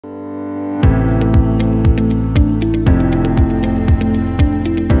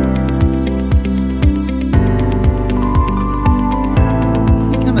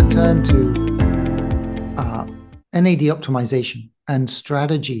NAD optimization and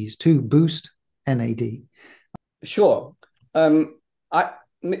strategies to boost NAD? Sure.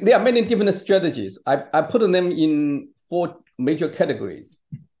 There are many different strategies. I put them in 4 major categories.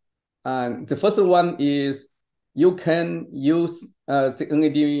 And the first one is you can use the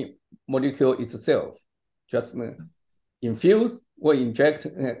NAD molecule itself, just infuse or inject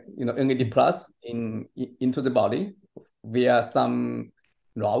NAD plus into the body via some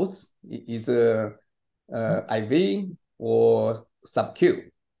routes, either IV or sub-Q.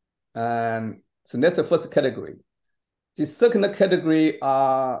 And so that's the first category. The second category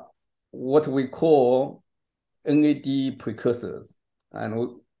are what we call NAD precursors.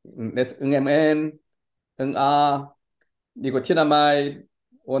 And that's NMN, NR, nicotinamide,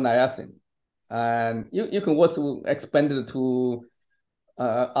 or niacin. And you can also expand it to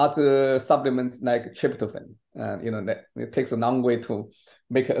other supplements like tryptophan. That it takes a long way to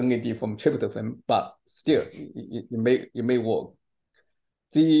make an NAD from tryptophan, but still it may work.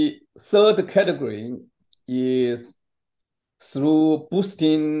 The third category is through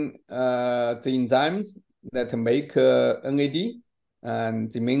boosting the enzymes that make NAD,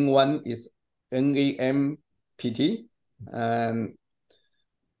 and the main one is NAMPT. And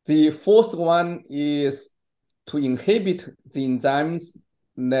the fourth one is to inhibit the enzymes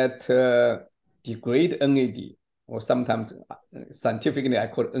that degrade NAD, or sometimes scientifically I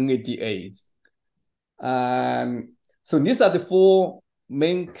call it NADase. So these are the 4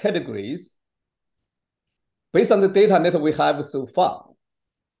 main categories. Based on the data that we have so far,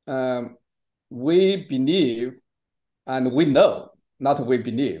 we believe, and we know, not we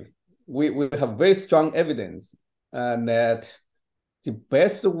believe, we have very strong evidence that the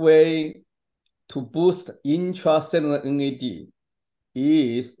best way to boost intracellular NAD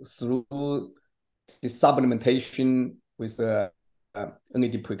is through the supplementation with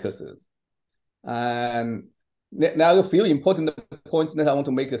NAD precursors. And there are a few important points that I want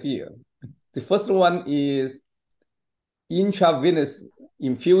to make here. The first one is intravenous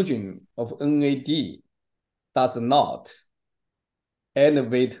infusion of NAD does not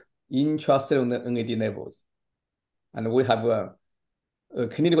elevate intracellular NAD levels. And we have a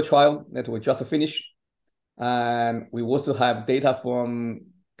clinical trial that we just finished. And we also have data from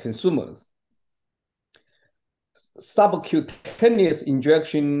consumers. Subcutaneous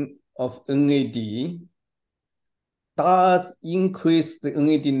injection of NAD does increase the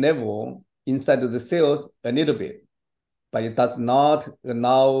NAD level inside of the cells a little bit, but it does not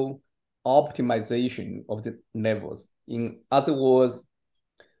allow optimization of the levels. In other words,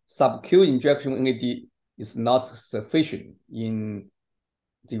 sub-Q injection NAD is not sufficient in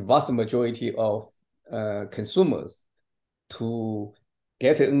the vast majority of consumers to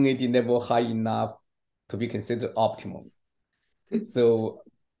get an NAD level high enough to be considered optimal. So,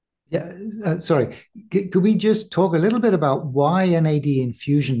 yeah, sorry. Could we just talk a little bit about why NAD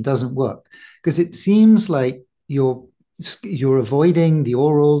infusion doesn't work? Because it seems like you're avoiding the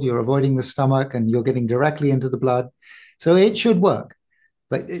oral, you're avoiding the stomach, and you're getting directly into the blood. So it should work.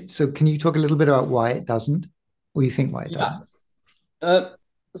 But so can you talk a little bit about why it doesn't? Or you think why it doesn't?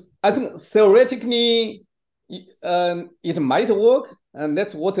 I think theoretically it might work, and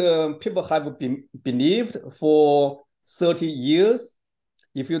that's what people have believed for 30 years.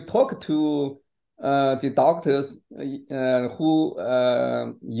 If you talk to the doctors who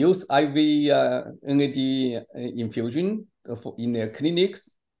use IV NAD infusion in their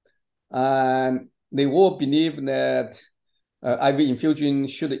clinics, and they will believe that IV infusion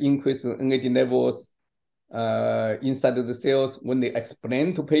should increase NAD levels inside of the cells. When they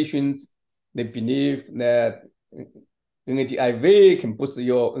explain to patients, they believe that NAD IV can boost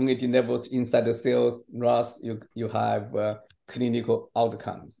your NAD levels inside the cells, thus you have clinical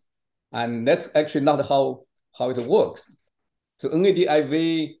outcomes. And that's actually not how it works. So NAD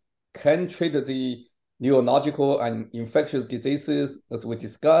IV can treat the neurological and infectious diseases, as we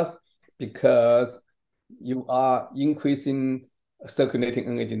discussed, because you are increasing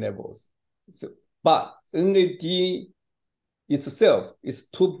circulating NAD levels. But NAD itself is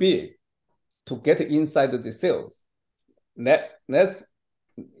too big to get inside the cells. That's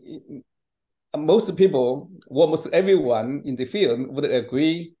most people, almost everyone in the field would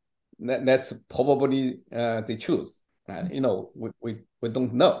agree that that's probably the truth. We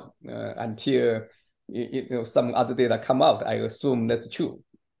don't know until some other data come out. I assume that's true.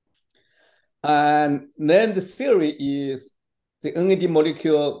 And then the theory is the NAD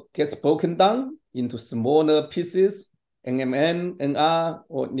molecule gets broken down into smaller pieces, NMN, NR,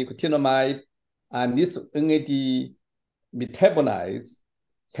 or nicotinamide, and this NAD metabolites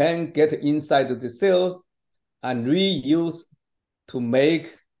can get inside the cells and reused to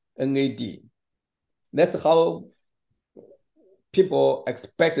make NAD. That's how people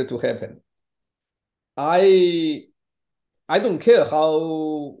expect it to happen. I don't care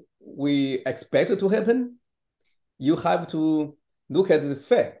how we expect it to happen. You have to look at the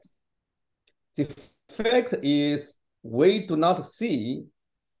fact. The fact is we do not see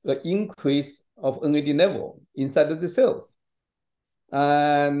the increase of NAD level inside the cells.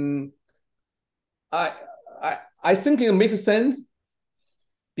 And I think it makes sense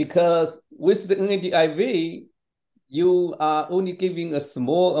because with the NAD IV, you are only giving a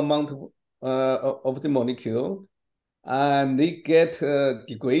small amount of the molecule, and they get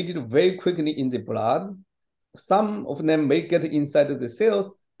degraded very quickly in the blood. Some of them may get inside the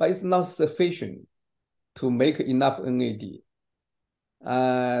cells, but it's not sufficient to make enough NAD.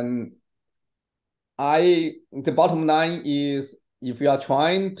 And the bottom line is, if you are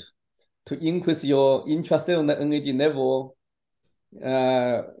trying to increase your intracellular NAD level,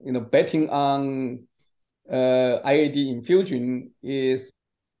 betting on IAD infusion is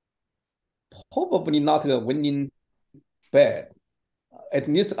probably not a winning bet. At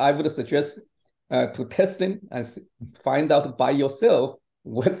least I would suggest to test them and find out by yourself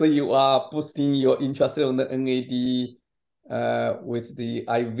whether you are boosting your intracellular NAD with the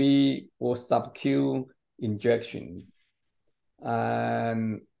IV or sub-Q injections.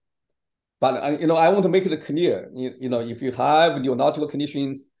 But I want to make it clear, if you have neurological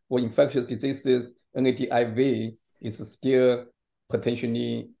conditions or infectious diseases, NAD IV is still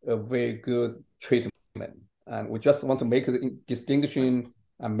potentially a very good treatment. And we just want to make a distinction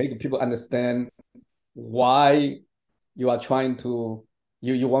and make people understand why you are trying to,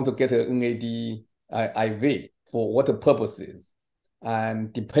 you want to get an NAD IV for what purposes.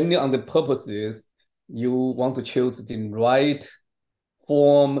 And depending on the purposes, you want to choose the right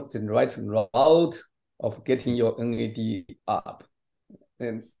form, the right route of getting your NAD up.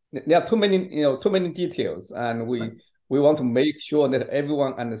 And there are too many details, and we want to make sure that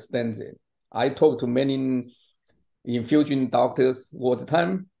everyone understands it. I talk to many infusion doctors all the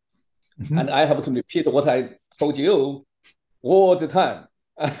time, and I have to repeat what I told you all the time,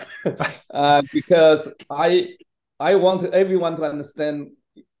 because I want everyone to understand.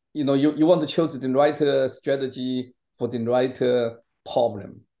 You want to choose the right strategy for the right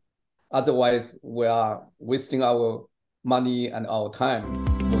problem. Otherwise, we are wasting our money and our time.